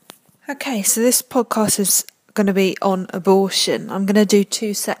Okay, so this podcast is going to be on abortion. I'm going to do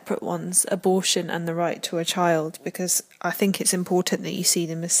two separate ones, abortion and the right to a child, because I think it's important that you see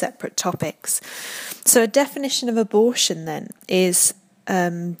them as separate topics. So a definition of abortion then is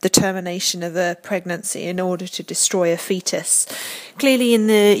the termination of a pregnancy in order to destroy a fetus. Clearly in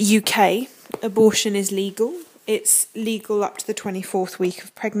the UK, abortion is legal. It's legal up to the 24th week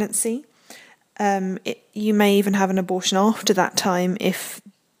of pregnancy. You may even have an abortion after that time if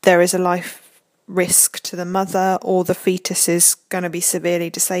there is a life risk to the mother or the fetus is going to be severely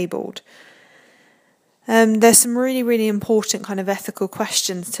disabled. There's some really, really important kind of ethical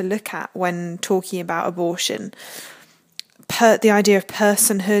questions to look at when talking about abortion. The idea of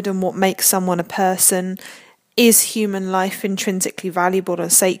personhood and what makes someone a person. Is human life intrinsically valuable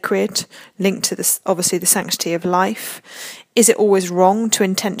and sacred, linked to this, obviously the sanctity of life? Is it always wrong to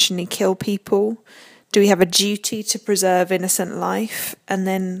intentionally kill people? Do we have a duty to preserve innocent life? And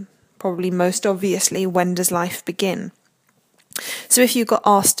then, probably most obviously, when does life begin? So if you got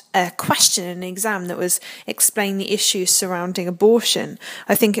asked a question in an exam that was explain the issues surrounding abortion,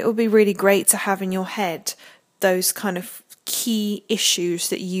 I think it would be really great to have in your head those kind of key issues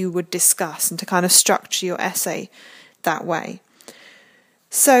that you would discuss and to kind of structure your essay that way.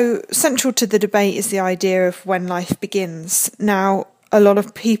 So central to the debate is the idea of when life begins. Now, a lot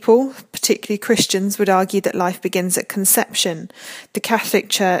of people, particularly Christians, would argue that life begins at conception. The Catholic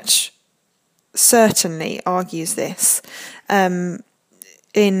Church certainly argues this. In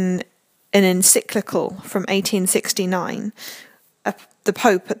an encyclical from 1869, the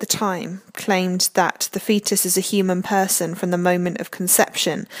Pope at the time claimed that the fetus is a human person from the moment of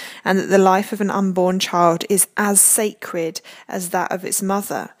conception, and that the life of an unborn child is as sacred as that of its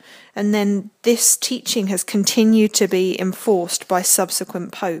mother. And then this teaching has continued to be enforced by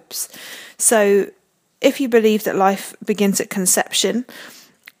subsequent popes. So if you believe that life begins at conception,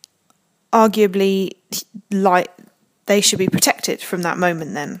 arguably they should be protected from that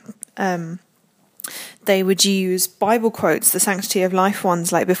moment then. They would use Bible quotes, the sanctity of life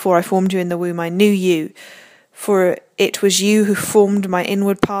ones, like before I formed you in the womb, I knew you. For it was you who formed my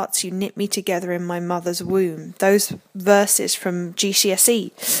inward parts, you knit me together in my mother's womb. Those verses from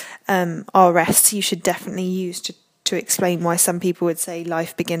GCSE RS you should definitely use to explain why some people would say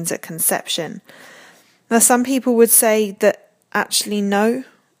life begins at conception. Now some people would say that actually no,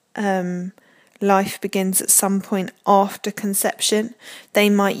 life begins at some point after conception.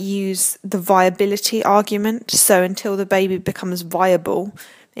 They might use the viability argument, so until the baby becomes viable,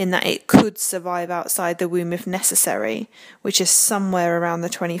 in that it could survive outside the womb if necessary, which is somewhere around the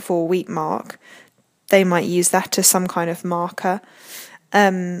 24-week mark. They might use that as some kind of marker.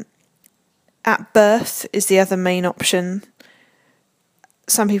 At birth is the other main option.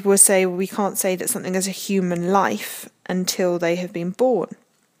 Some people would say, well, we can't say that something is a human life until they have been born.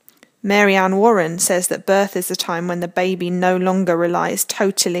 Mary Ann Warren says that birth is the time when the baby no longer relies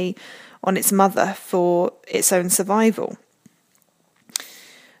totally on its mother for its own survival.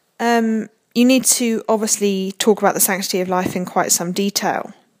 You need to obviously talk about the sanctity of life in quite some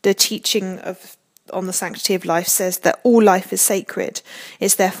detail. The teaching on the sanctity of life says that all life is sacred,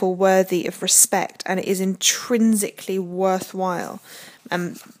 is therefore worthy of respect, and it is intrinsically worthwhile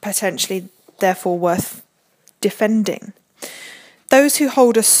and potentially therefore worth defending. Those who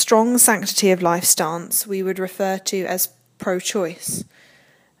hold a strong sanctity of life stance we would refer to as pro-choice.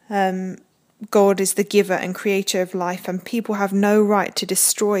 God is the giver and creator of life, and people have no right to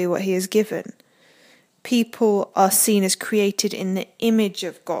destroy what he has given. People are seen as created in the image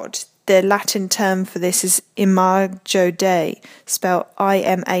of God. The Latin term for this is imago Dei, spelled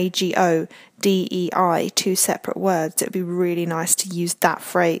IMAGO DEI, two separate words. It would be really nice to use that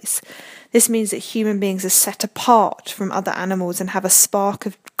phrase. This means that human beings are set apart from other animals and have a spark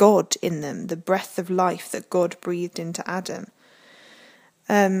of God in them, the breath of life that God breathed into Adam.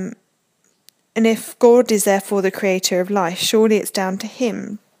 And if God is therefore the creator of life, surely it's down to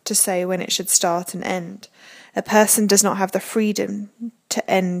him to say when it should start and end. A person does not have the freedom to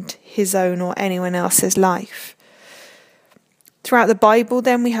end his own or anyone else's life. Throughout the Bible,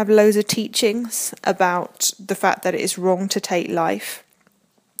 then, we have loads of teachings about the fact that it is wrong to take life.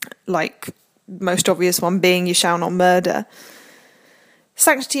 Like, most obvious one being, you shall not murder.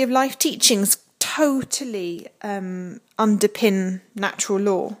 Sanctity of life teachings totally underpin natural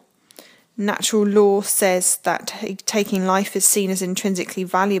law. Natural law says that taking life is seen as intrinsically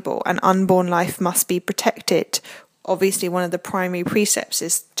valuable and unborn life must be protected. Obviously, one of the primary precepts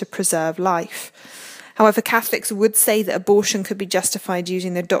is to preserve life. However, Catholics would say that abortion could be justified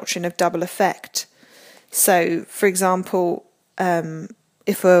using the doctrine of double effect. So, for example,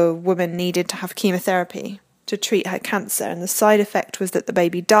 if a woman needed to have chemotherapy to treat her cancer, and the side effect was that the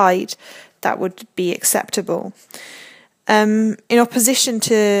baby died, that would be acceptable. In opposition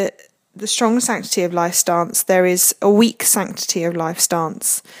to the strong sanctity of life stance, there is a weak sanctity of life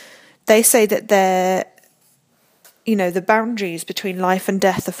stance. They say that the boundaries between life and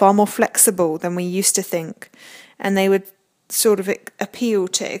death are far more flexible than we used to think, and they would sort of appeal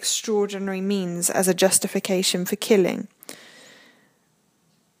to extraordinary means as a justification for killing.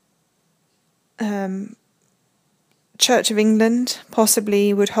 Church of England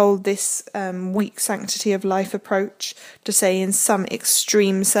possibly would hold this weak sanctity of life approach to say in some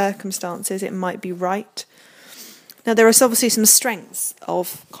extreme circumstances it might be right. Now there are obviously some strengths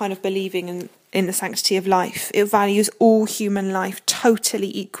of kind of believing in the sanctity of life. It values all human life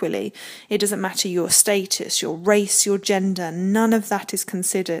totally equally. It doesn't matter your status, your race, your gender, none of that is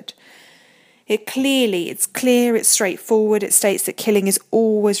considered. It's clear, it's straightforward, it states that killing is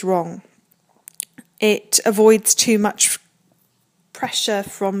always wrong. It avoids too much pressure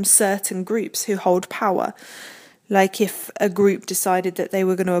from certain groups who hold power. Like if a group decided that they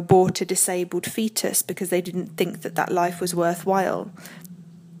were going to abort a disabled fetus because they didn't think that life was worthwhile.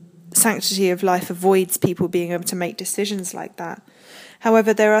 Sanctity of life avoids people being able to make decisions like that.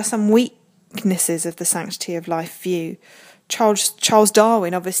 However, there are some weaknesses of the sanctity of life view. Charles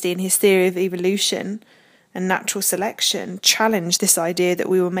Darwin, obviously, in his theory of evolution and natural selection, challenged this idea that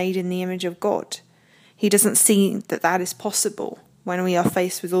we were made in the image of God. He doesn't see that is possible when we are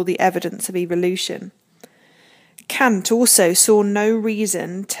faced with all the evidence of evolution. Kant also saw no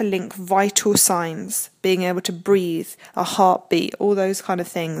reason to link vital signs, being able to breathe, a heartbeat, all those kind of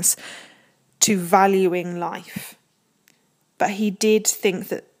things, to valuing life. But he did think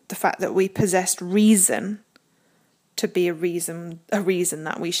that the fact that we possessed reason to be a reason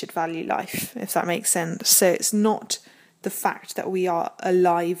that we should value life, if that makes sense. So it's not the fact that we are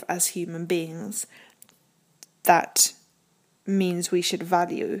alive as human beings that means we should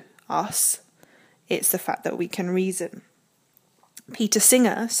value us. It's the fact that we can reason. Peter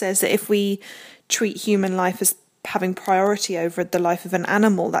Singer says that if we treat human life as having priority over the life of an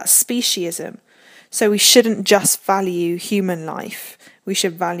animal, that's speciesism. So we shouldn't just value human life, we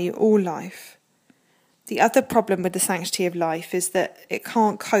should value all life. The other problem with the sanctity of life is that it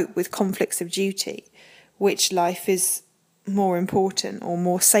can't cope with conflicts of duty. Which life is more important or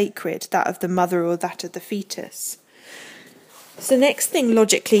more sacred, that of the mother or that of the fetus? So the next thing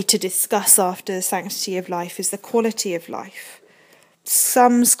logically to discuss after the sanctity of life is the quality of life.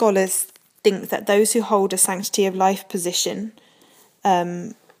 Some scholars think that those who hold a sanctity of life position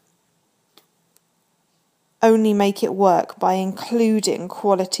only make it work by including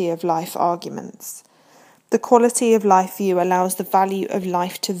quality of life arguments. The quality of life view allows the value of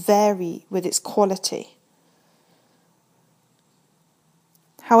life to vary with its quality.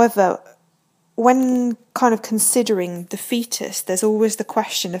 However, when kind of considering the fetus, there's always the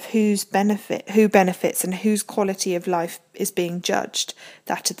question of who benefits and whose quality of life is being judged,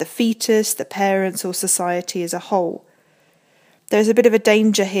 that of the fetus, the parents, or society as a whole. There's a bit of a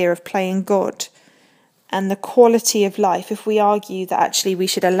danger here of playing God, and the quality of life, if we argue that actually we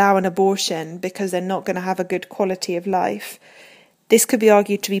should allow an abortion because they're not going to have a good quality of life, this could be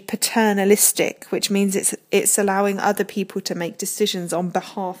argued to be paternalistic, which means it's allowing other people to make decisions on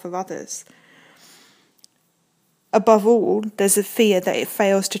behalf of others. Above all, there's a fear that it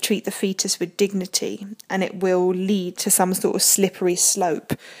fails to treat the fetus with dignity, and it will lead to some sort of slippery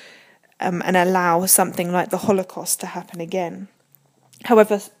slope and allow something like the Holocaust to happen again.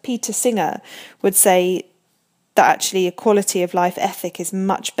 However, Peter Singer would say that actually a quality of life ethic is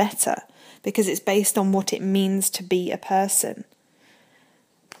much better because it's based on what it means to be a person.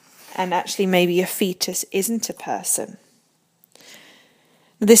 And actually maybe a fetus isn't a person.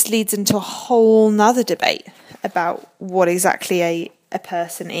 This leads into a whole nother debate about what exactly a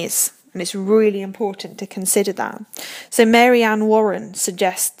person is. And it's really important to consider that. So Mary Ann Warren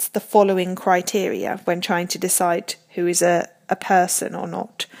suggests the following criteria when trying to decide who is a person or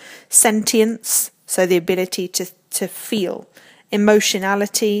not. Sentience, so the ability to feel.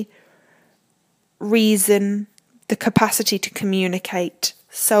 Emotionality, reason, the capacity to communicate,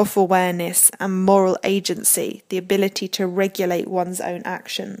 self-awareness and moral agency, the ability to regulate one's own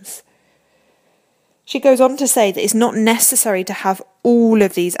actions. She goes on to say that it's not necessary to have all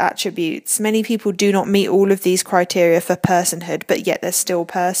of these attributes. Many people do not meet all of these criteria for personhood, but yet they're still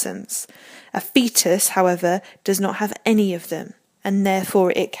persons. A fetus, however, does not have any of them, and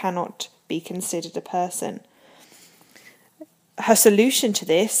therefore it cannot be considered a person. Her solution to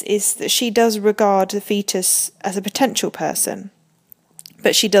this is that she does regard the fetus as a potential person.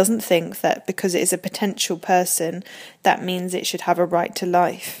 But she doesn't think that because it is a potential person, that means it should have a right to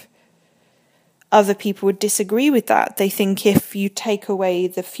life. other people would disagree with that. They think if you take away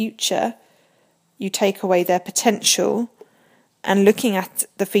the future, you take away their potential, and looking at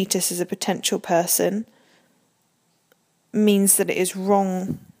the fetus as a potential person means that it is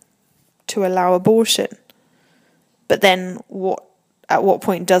wrong to allow abortion. But then at what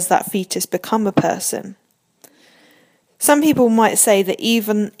point does that fetus become a person? Some people might say that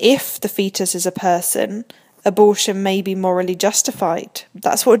even if the fetus is a person, abortion may be morally justified.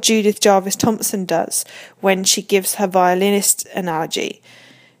 That's what Judith Jarvis Thompson does when she gives her violinist analogy.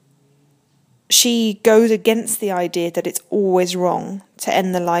 She goes against the idea that it's always wrong to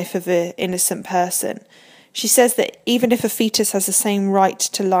end the life of an innocent person. She says that even if a fetus has the same right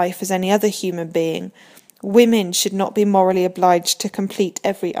to life as any other human being, women should not be morally obliged to complete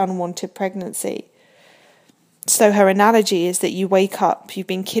every unwanted pregnancy. So her analogy is that you wake up, you've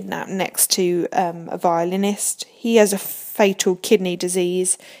been kidnapped next to a violinist, he has a fatal kidney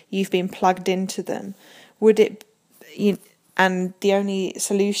disease, you've been plugged into them. And the only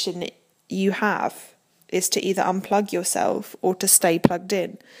solution you have is to either unplug yourself or to stay plugged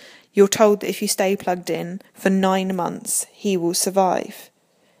in. You're told that if you stay plugged in for 9 months, he will survive.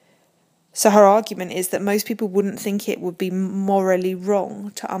 So her argument is that most people wouldn't think it would be morally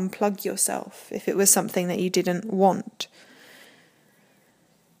wrong to unplug yourself if it was something that you didn't want.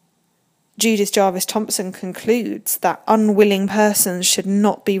 Judith Jarvis Thompson concludes that unwilling persons should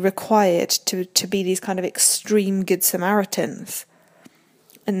not be required to be these kind of extreme good Samaritans,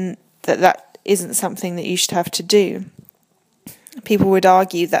 and that isn't something that you should have to do. People would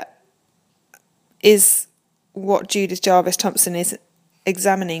argue that is what Judith Jarvis Thompson is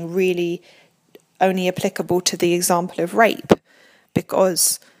examining really only applicable to the example of rape,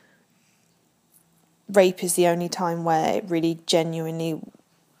 because rape is the only time where it really genuinely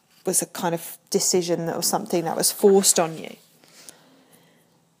was a kind of decision that was something that was forced on you.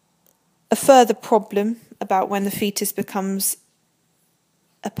 A further problem about when the fetus becomes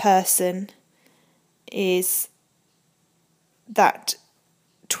a person is that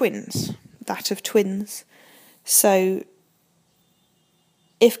of twins. So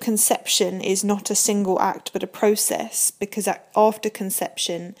if conception is not a single act but a process, because after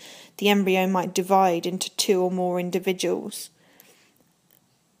conception the embryo might divide into 2 or more individuals,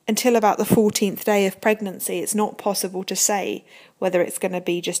 until about the 14th day of pregnancy it's not possible to say whether it's going to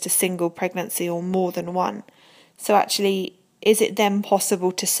be just a single pregnancy or more than one. So actually, is it then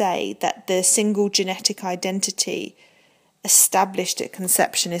possible to say that the single genetic identity established at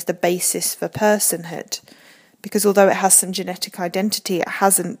conception is the basis for personhood? Because although it has some genetic identity, it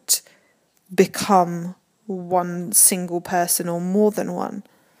hasn't become one single person or more than one.